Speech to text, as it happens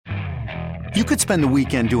You could spend the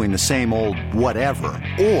weekend doing the same old whatever,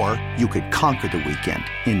 or you could conquer the weekend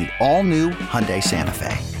in the all-new Hyundai Santa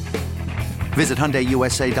Fe. Visit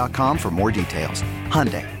HyundaiUSA.com for more details.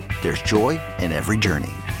 Hyundai, there's joy in every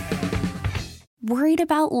journey. Worried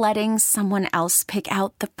about letting someone else pick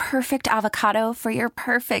out the perfect avocado for your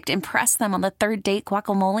perfect impress them on the third date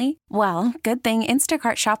guacamole? Well, good thing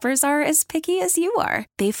Instacart shoppers are as picky as you are.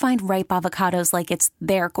 They find ripe avocados like it's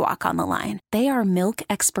their guac on the line. They are milk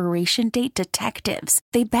expiration date detectives.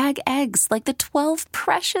 They bag eggs like the 12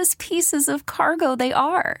 precious pieces of cargo they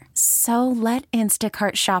are. So let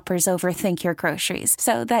Instacart shoppers overthink your groceries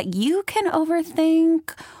so that you can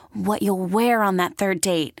overthink what you'll wear on that third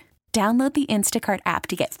date. Download the Instacart app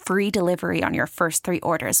to get free delivery on your first 3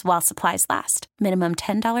 orders while supplies last. Minimum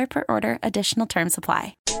 $10 per order. Additional terms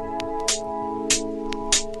apply.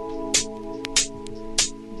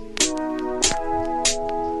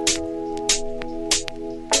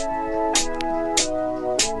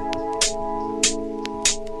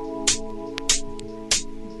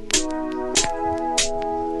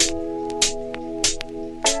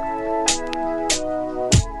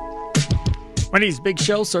 Wendy's Big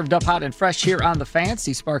Show served up hot and fresh here on The Fan.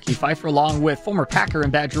 Steve Sparky Pfeiffer, along with former Packer and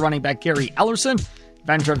Badger running back Gary Ellerson,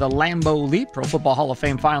 inventor of the Lambeau Leap, Pro Football Hall of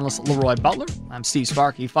Fame finalist Leroy Butler. I'm Steve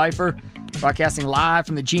Sparky Pfeiffer, broadcasting live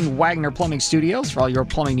from the Gene Wagner Plumbing Studios. For all your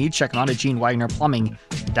plumbing needs, check them out at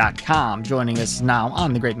GeneWagnerPlumbing.com. Joining us now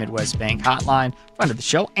on the Great Midwest Bank Hotline, friend of the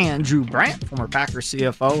show, Andrew Brandt, former Packer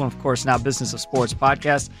CFO, and of course now Business of Sports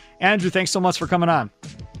podcast. Andrew, thanks so much for coming on.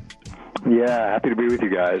 Yeah, happy to be with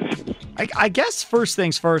you guys. I guess first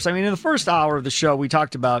things first, I mean, in the first hour of the show, we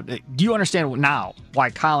talked about, do you understand now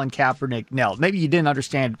why Colin Kaepernick knelt? Maybe you didn't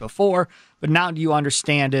understand it before, but now do you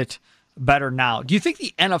understand it better now? Do you think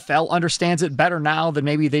the NFL understands it better now than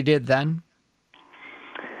maybe they did then?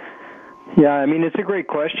 Yeah, I mean, it's a great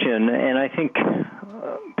question, and I think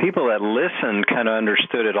people that listened kind of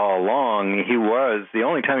understood it all along. The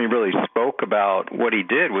only time he really spoke about what he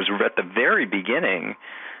did was at the very beginning,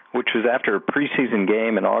 which was after a preseason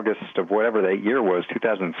game in August of whatever that year was,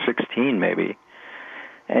 2016 maybe.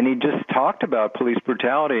 And he just talked about police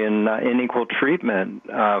brutality and unequal treatment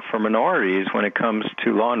for minorities when it comes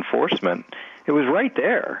to law enforcement. It was right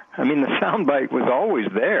there. I mean, the soundbite was always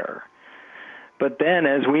there. But then,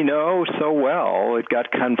 as we know so well, it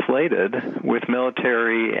got conflated with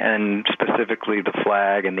military and specifically the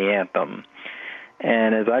flag and the anthem.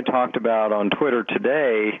 And as I talked about on Twitter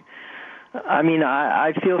today, I mean,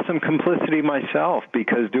 I feel some complicity myself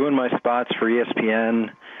because doing my spots for ESPN,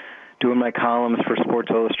 doing my columns for Sports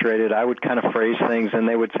Illustrated, I would kind of phrase things and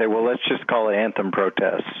they would say, well, let's just call it anthem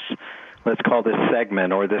protests. Let's call this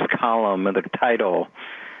segment or this column or the title.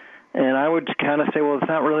 And I would kind of say, well, it's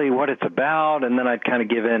not really what it's about. And then I'd kind of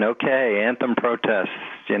give in, okay, anthem protests,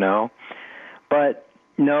 you know. But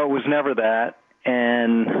no, it was never that.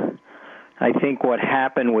 And I think what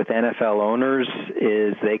happened with NFL owners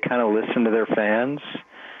is they kind of listened to their fans,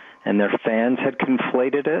 and their fans had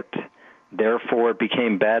conflated it. Therefore, it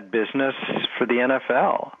became bad business for the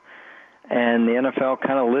NFL. And the NFL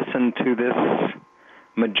kind of listened to this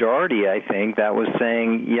majority, I think, that was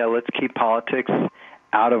saying, yeah, let's keep politics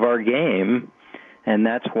out of our game, and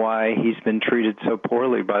that's why he's been treated so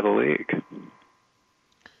poorly by the league.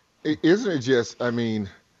 Isn't it just, I mean,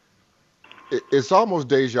 it's almost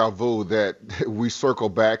deja vu that we circle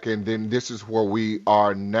back, and then this is where we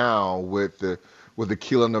are now with the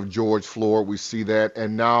killing of George Floyd. We see that,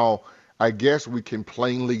 and now I guess we can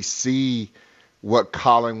plainly see what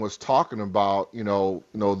Colin was talking about. You know,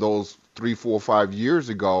 those 3, 4, 5 years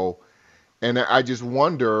ago, and I just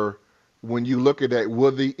wonder when you look at that,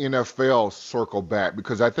 will the NFL circle back?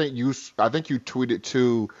 Because I think you tweeted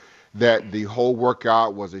too that the whole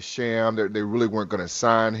workout was a sham, that they really weren't going to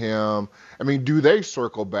sign him. I mean, do they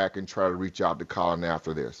circle back and try to reach out to Colin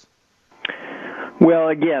after this? Well,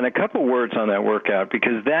 again, a couple words on that workout,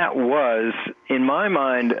 because that was, in my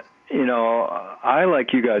mind, you know, I,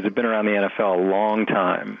 like you guys, have been around the NFL a long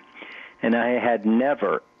time, and I had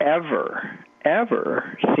never, ever,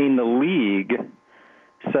 ever seen the league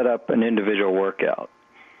set up an individual workout.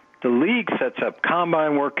 The league sets up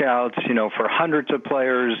combine workouts, you know, for hundreds of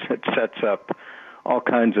players. It sets up all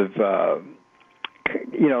kinds of,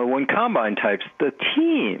 you know, when combine types, the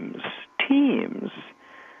teams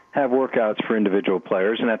have workouts for individual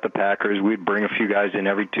players. And at the Packers, we'd bring a few guys in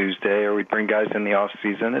every Tuesday, or we'd bring guys in the off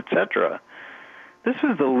season, et cetera. This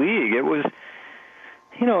was the league. It was,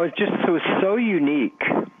 you know, it was so unique.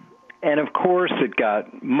 And, of course, it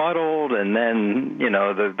got muddled, and then, you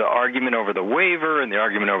know, the argument over the waiver and the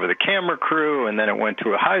argument over the camera crew, and then it went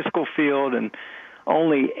to a high school field, and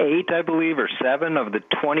only 8, I believe, or 7 of the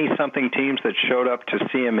 20-something teams that showed up to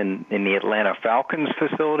see him in the Atlanta Falcons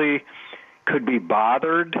facility could be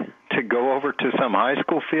bothered to go over to some high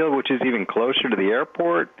school field, which is even closer to the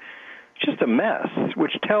airport. It's just a mess,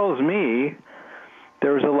 which tells me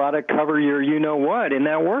there was a lot of cover your you-know-what in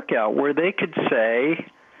that workout where they could say,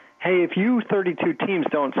 hey, if you 32 teams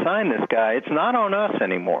don't sign this guy, it's not on us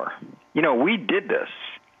anymore. We did this.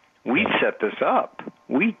 We set this up.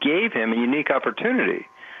 We gave him a unique opportunity.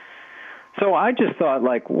 So I just thought,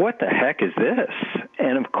 what the heck is this?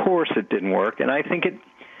 And, of course, it didn't work. And I think it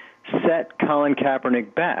set Colin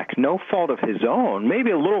Kaepernick back. No fault of his own,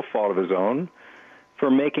 maybe a little fault of his own,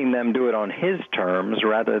 for making them do it on his terms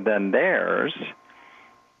rather than theirs.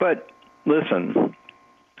 But listen,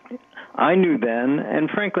 I knew then, and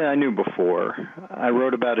frankly I knew before. I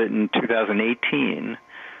wrote about it in 2018.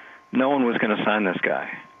 No one was going to sign this guy.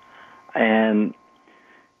 And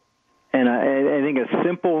I think a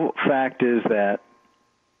simple fact is that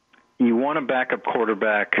you want a backup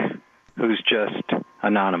quarterback who's just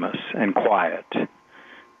anonymous and quiet.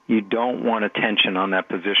 You don't want attention on that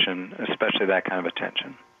position, especially that kind of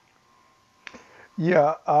attention.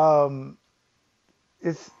 Yeah,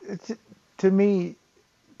 it's to me,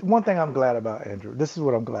 one thing I'm glad about, Andrew. This is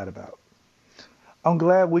what I'm glad about. I'm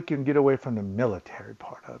glad we can get away from the military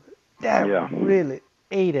part of it. That really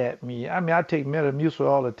ate at me. I mean, I take Metamucil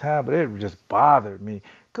all the time, but it just bothered me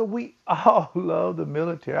because we all love the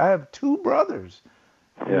military. I have 2 brothers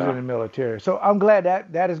who's in the military. So I'm glad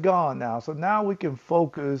that is gone now. So now we can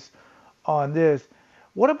focus on this.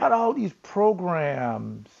 What about all these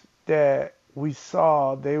programs that we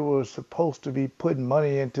saw they were supposed to be putting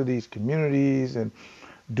money into these communities and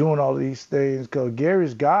doing all these things? Because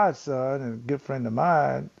Gary's godson and a good friend of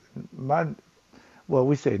mine,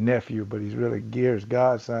 we say nephew, but he's really Gary's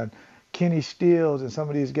godson, Kenny Stills and some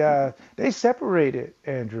of these guys, they separated,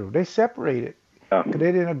 Andrew. They separated because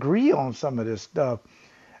they didn't agree on some of this stuff.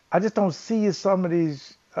 I just don't see some of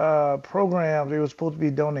these programs. They were supposed to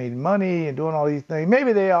be donating money and doing all these things.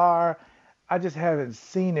 Maybe they are. I just haven't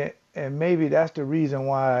seen it, and maybe that's the reason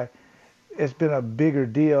why it's been a bigger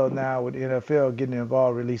deal now with the NFL getting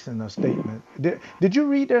involved, releasing a statement. Did you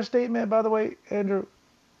read their statement, by the way, Andrew?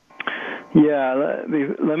 Yeah, let me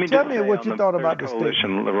tell just me say what you thought about the coalition,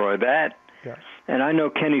 statement, Leroy. And I know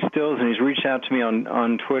Kenny Stills, and he's reached out to me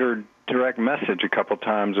on Twitter direct message a couple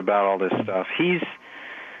times about all this stuff. He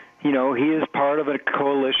is part of a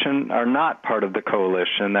coalition, or not part of the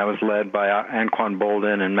coalition that was led by Anquan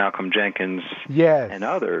Boldin and Malcolm Jenkins and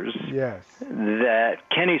others. Yes. That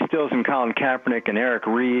Kenny Stills and Colin Kaepernick and Eric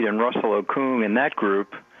Reed and Russell Okung and that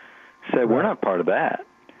group said, we're not part of that.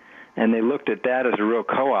 And they looked at that as a real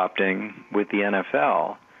co-opting with the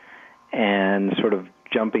NFL and sort of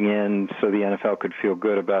jumping in so the NFL could feel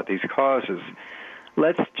good about these causes.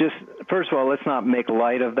 First of all, let's not make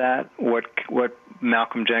light of that, what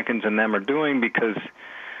Malcolm Jenkins and them are doing, because,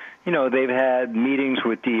 they've had meetings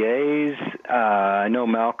with DAs. I know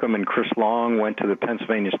Malcolm and Chris Long went to the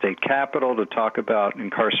Pennsylvania State Capitol to talk about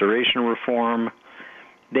incarceration reform.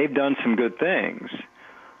 They've done some good things.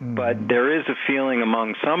 But there is a feeling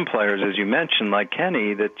among some players, as you mentioned, like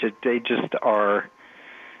Kenny, that they just are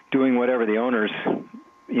doing whatever the owners,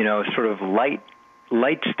 sort of light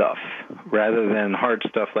stuff rather than hard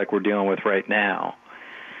stuff like we're dealing with right now.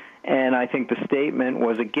 And I think the statement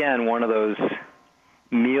was, again, one of those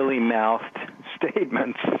mealy-mouthed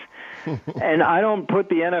statements. And I don't put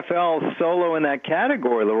the NFL solo in that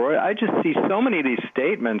category, Leroy. I just see so many of these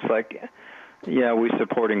statements like, we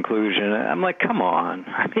support inclusion. I'm like, come on.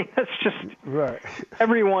 I mean, that's just right.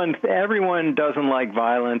 Everyone doesn't like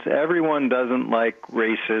violence. Everyone doesn't like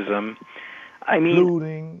racism. I mean,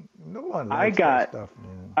 looting. No one likes that stuff,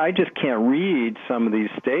 man. I just can't read some of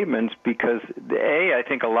these statements because I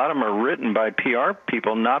think a lot of them are written by PR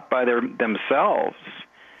people, not by themselves.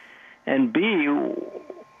 And B,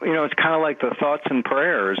 it's kind of like the thoughts and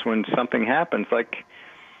prayers when something happens. Like,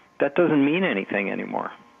 that doesn't mean anything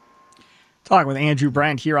anymore. Talking with Andrew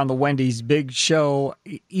Brandt here on the Wendy's Big Show.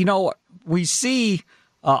 We see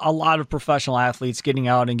a lot of professional athletes getting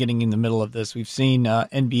out and getting in the middle of this. We've seen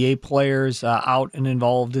NBA players out and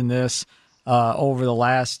involved in this over the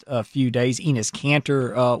last few days. Enes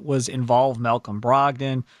Kanter was involved, Malcolm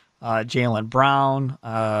Brogdon, Jaylen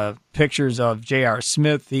Brown, pictures of J.R.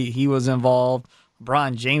 Smith, he was involved.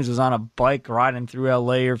 LeBron James was on a bike riding through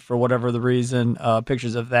L.A. or for whatever the reason,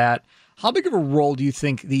 pictures of that. How big of a role do you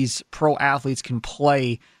think these pro athletes can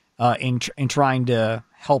play in trying to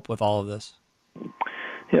help with all of this?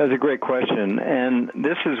 Yeah, it's a great question. And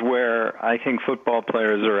this is where I think football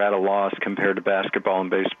players are at a loss compared to basketball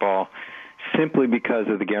and baseball. simply because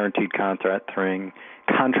of the guaranteed contract thing,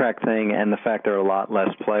 and the fact there are a lot less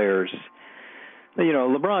players.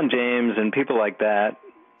 LeBron James and people like that,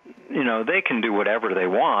 they can do whatever they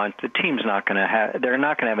want. The team's not going to they're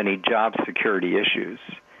not going to have any job security issues.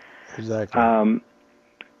 Exactly.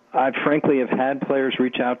 I frankly have had players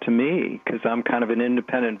reach out to me because I'm kind of an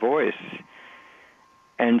independent voice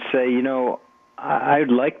and say, I'd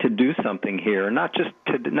like to do something here, not just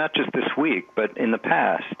this week, but in the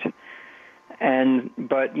past.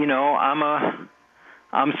 But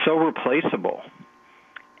I'm so replaceable,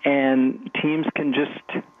 and teams can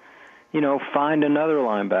just, find another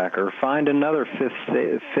linebacker, find another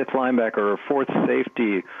fifth linebacker or fourth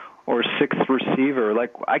safety or sixth receiver.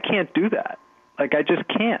 Like, I can't do that. Like, I just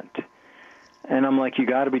can't. And I'm like, you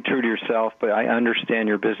got to be true to yourself, but I understand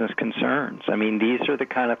your business concerns. I mean, these are the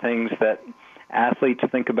kind of things that athletes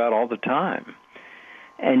think about all the time.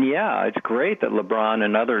 And, yeah, it's great that LeBron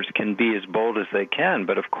and others can be as bold as they can,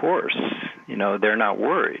 but, of course, they're not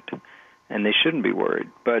worried, and they shouldn't be worried.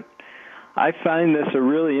 But I find this a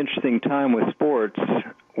really interesting time with sports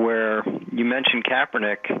where you mentioned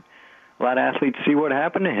Kaepernick. A lot of athletes see what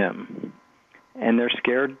happened to him, and they're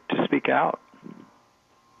scared to speak out.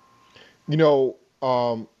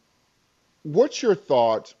 What's your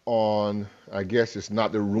thoughts on, I guess it's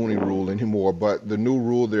not the Rooney Rule anymore, but the new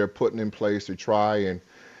rule they're putting in place to try and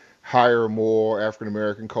hire more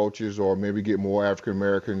African-American coaches or maybe get more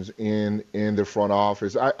African-Americans in the front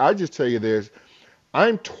office? I just tell you this,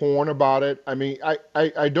 I'm torn about it. I mean,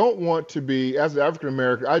 I don't want to be, as an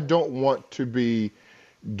African-American, I don't want to be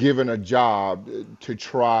given a job to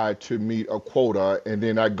try to meet a quota, and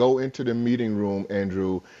then I go into the meeting room,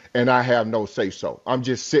 Andrew, and I have no say-so. I'm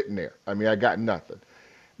just sitting there. I mean, I got nothing.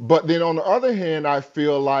 But then on the other hand, I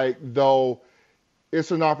feel like, though,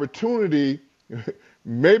 it's an opportunity,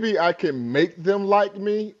 maybe I can make them like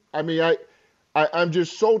me. I mean, I'm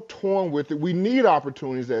just so torn with it. We need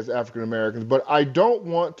opportunities as African Americans, but I don't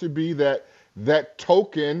want to be that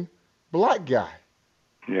token black guy.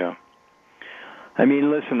 Yeah. I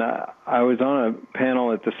mean, listen, I was on a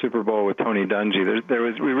panel at the Super Bowl with Tony Dungy.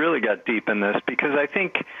 We really got deep in this because I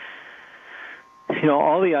think,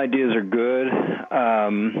 all the ideas are good.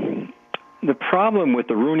 The problem with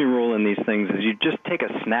the Rooney Rule and these things is you just take a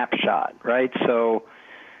snapshot, right? So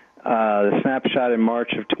the snapshot in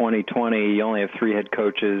March of 2020, you only have 3 head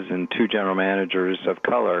coaches and 2 general managers of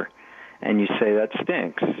color, and you say that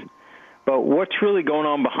stinks. But what's really going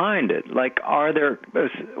on behind it? Like, what are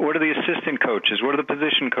the assistant coaches? What are the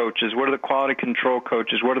position coaches? What are the quality control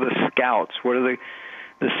coaches? What are the scouts? What are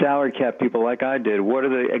the salary cap people like I did? What are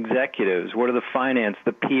the executives? What are the finance,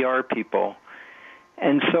 the PR people?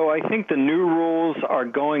 And so I think the new rules are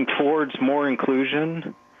going towards more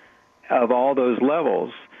inclusion of all those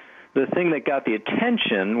levels. The thing that got the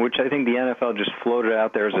attention, which I think the NFL just floated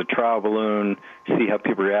out there as a trial balloon, see how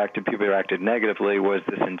people reacted. People reacted negatively, was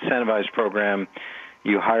this incentivized program.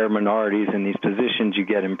 You hire minorities in these positions, you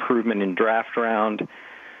get improvement in draft round,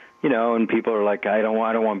 and people are like, I don't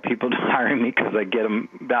want people to hire me because I get them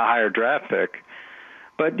a higher draft pick.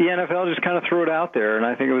 But the NFL just kind of threw it out there, and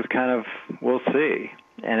I think it was kind of, we'll see.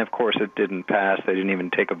 And, of course, it didn't pass. They didn't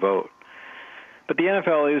even take a vote. But the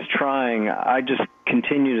NFL is trying. I just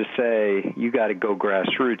continue to say you got to go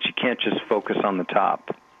grassroots. You can't just focus on the top.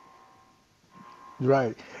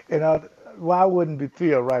 Right. And why wouldn't it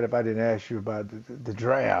feel right if I didn't ask you about the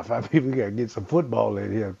draft? I mean, we got to get some football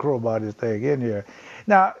in here, crowbar this thing in here.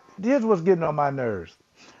 Now, here's what's getting on my nerves.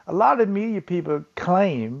 A lot of media people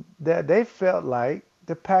claim that they felt like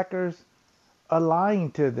the Packers are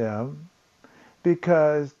lying to them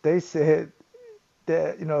because they said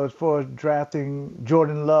that, as far as drafting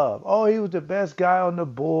Jordan Love, he was the best guy on the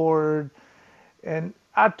board. And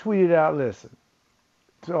I tweeted out, listen,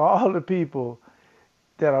 to all the people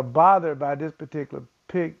that are bothered by this particular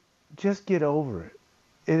pick, just get over it.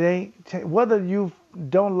 It ain't, whether you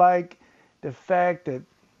don't like the fact that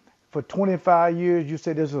for 25 years you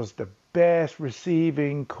said this was the best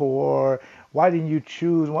receiving core, why didn't you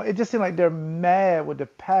choose one? It just seemed like they're mad with the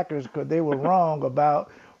Packers because they were wrong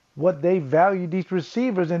about what they value these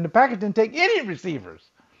receivers, and the Packers didn't take any receivers.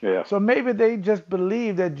 Yeah. So maybe they just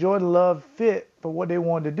believe that Jordan Love fit for what they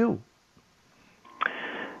wanted to do.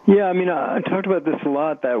 Yeah, I mean, I talked about this a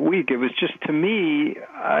lot that week. It was just, to me,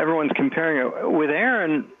 everyone's comparing it. With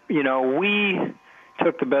Aaron, we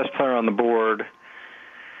took the best player on the board.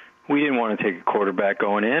 We didn't want to take a quarterback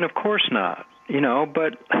going in. Of course not.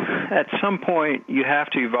 But at some point you have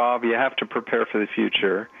to evolve. You have to prepare for the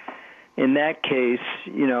future. In that case,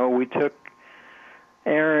 we took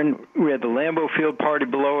Aaron. We had the Lambeau Field party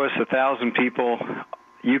below us, 1,000 people.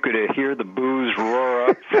 you could hear the boos roar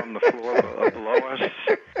up from the floor below us.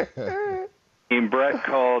 And Brett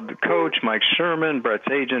called Coach Mike Sherman, Brett's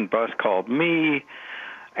agent. Bus called me.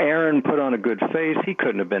 Aaron put on a good face. He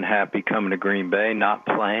couldn't have been happy coming to Green Bay, not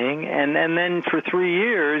playing. And then for 3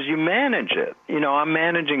 years, you manage it. I'm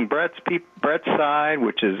managing Brett's side,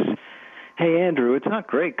 which is, hey, Andrew, it's not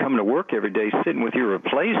great coming to work every day sitting with your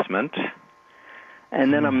replacement.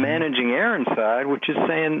 And then I'm managing Aaron's side, which is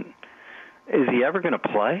saying, is he ever going to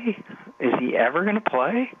play? Is he ever going to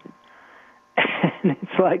play? And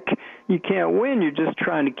it's like you can't win. You're just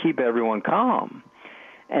trying to keep everyone calm.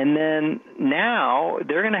 And then now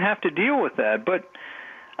they're going to have to deal with that. But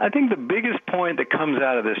I think the biggest point that comes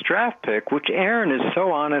out of this draft pick, which Aaron is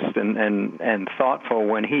so honest and thoughtful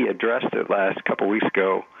when he addressed it last couple weeks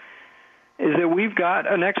ago, is that we've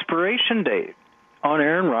got an expiration date on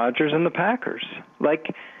Aaron Rodgers and the Packers.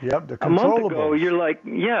 A month ago, you're like,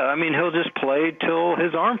 yeah, I mean, he'll just play till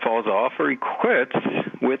his arm falls off or he quits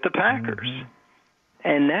with the Packers. Mm-hmm.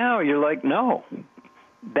 And now you're like, no,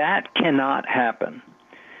 that cannot happen.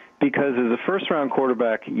 Because as a first-round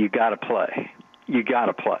quarterback, you got to play. You got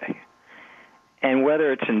to play. And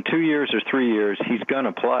whether it's in 2 years or 3 years, he's going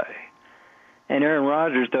to play. And Aaron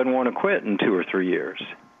Rodgers doesn't want to quit in 2 or 3 years.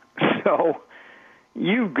 So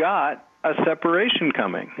you've got a separation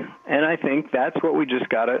coming. And I think that's what we just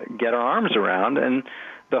got to get our arms around. And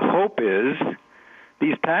the hope is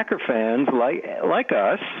these Packer fans, like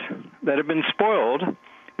us, that have been spoiled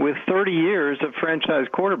with 30 years of franchise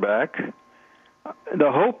quarterback,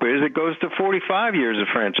 the hope is it goes to 45 years of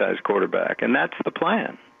franchise quarterback, and that's the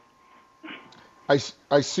plan. I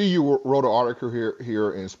see you wrote an article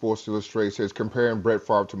here in Sports Illustrated. It says comparing Brett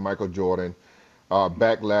Favre to Michael Jordan,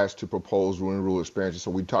 backlash to proposed rule expansion. So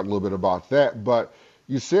we talked a little bit about that. But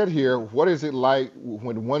you said here, what is it like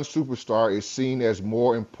when one superstar is seen as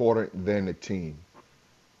more important than the team?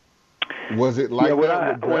 Was it like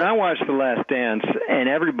that? When I watched The Last Dance, and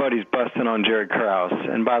everybody's busting on Jerry Krause,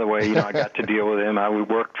 and by the way, I got to deal with him. We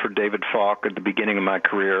worked for David Falk at the beginning of my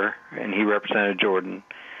career, and he represented Jordan.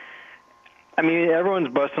 I mean, everyone's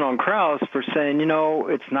busting on Krause for saying,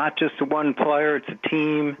 it's not just one player, it's a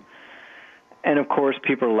team. And, of course,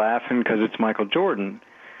 people are laughing because it's Michael Jordan.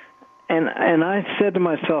 And I said to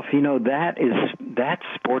myself, that's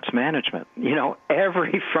sports management.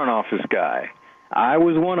 Every front office guy, I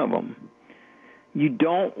was one of them. You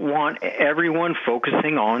don't want everyone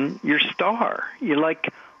focusing on your star. You're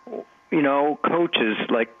like, coaches,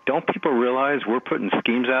 don't people realize we're putting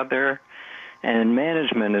schemes out there? And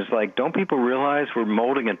management is like, don't people realize we're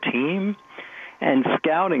molding a team? And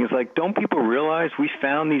scouting is like, don't people realize we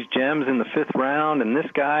found these gems in the 5th round and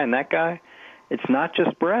this guy and that guy? It's not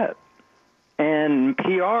just Brett. And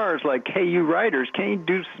PR is like, hey, you writers, can you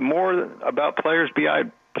do some more about players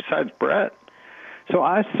besides Brett? So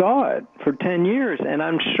I saw it for 10 years, and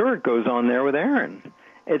I'm sure it goes on there with Aaron.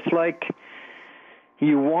 It's like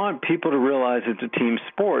you want people to realize it's a team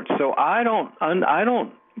sport. So I don't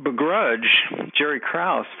begrudge Jerry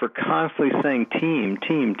Krause for constantly saying team,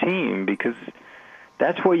 because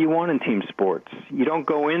that's what you want in team sports. You don't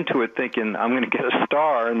go into it thinking, I'm going to get a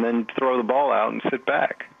star and then throw the ball out and sit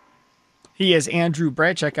back. He is Andrew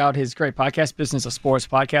Brett. Check out his great podcast, Business of Sports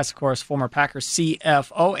podcast, of course, former Packers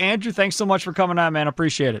CFO. Andrew, thanks so much for coming on, man.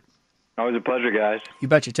 Appreciate it. Always a pleasure, guys. You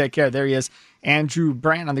betcha. Take care. There he is, Andrew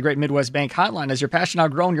Brandt on the Great Midwest Bank Hotline. As your passion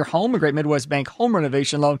outgrown your home, a Great Midwest Bank home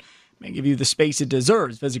renovation loan may give you the space it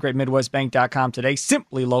deserves. Visit greatmidwestbank.com today.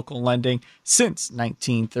 Simply local lending since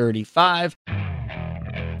 1935.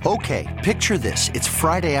 Okay, picture this. It's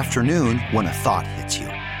Friday afternoon when a thought hits you.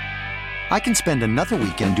 I can spend another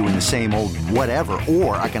weekend doing the same old whatever,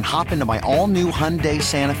 or I can hop into my all-new Hyundai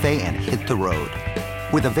Santa Fe and hit the road.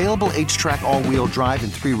 With available H-Track all-wheel drive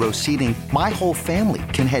and 3-row seating, my whole family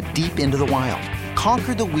can head deep into the wild.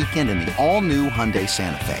 Conquer the weekend in the all-new Hyundai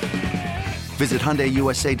Santa Fe. Visit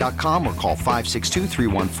HyundaiUSA.com or call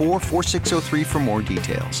 562-314-4603 for more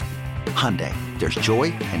details. Hyundai, there's joy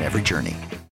in every journey.